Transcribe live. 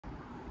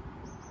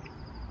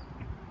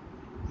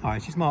Hi,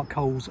 this is Mark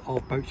Coles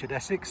of Boatshed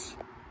Essex,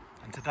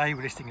 and today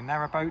we're listing a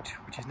Narrowboat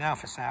which is now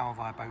for sale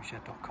via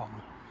boatshed.com.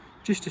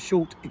 Just a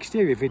short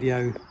exterior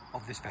video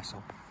of this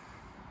vessel.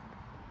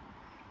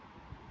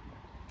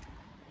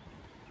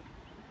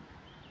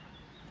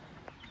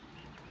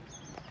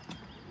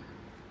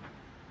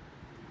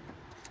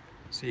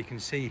 So you can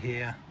see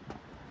here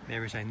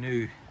there is a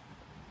new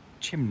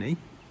chimney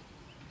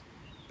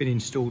been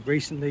installed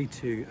recently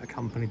to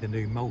accompany the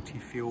new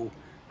multi-fuel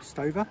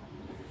stover.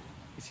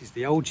 This is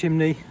the old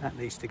chimney that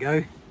needs to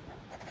go.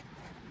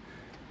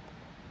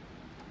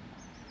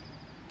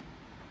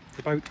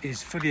 The boat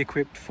is fully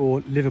equipped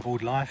for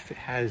liveaboard life. It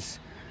has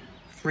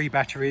 3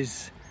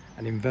 batteries,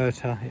 an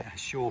inverter, it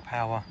has shore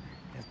power,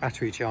 it has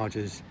battery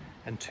chargers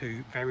and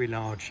 2 very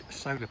large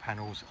solar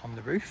panels on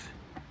the roof.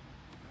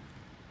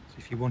 So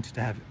if you wanted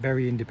to have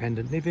very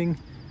independent living,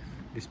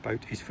 this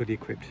boat is fully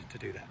equipped to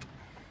do that.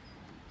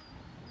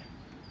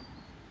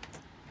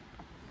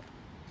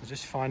 So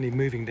just finally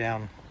moving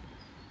down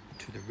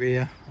to the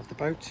rear of the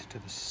boat, to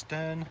the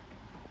stern,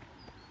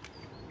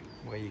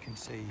 where you can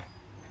see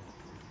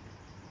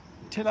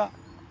the tiller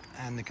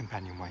and the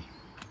companionway.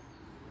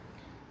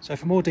 So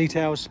for more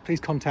details, please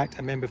contact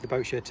a member of the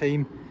Boatshed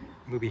team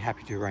and we'll be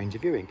happy to arrange a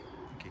viewing.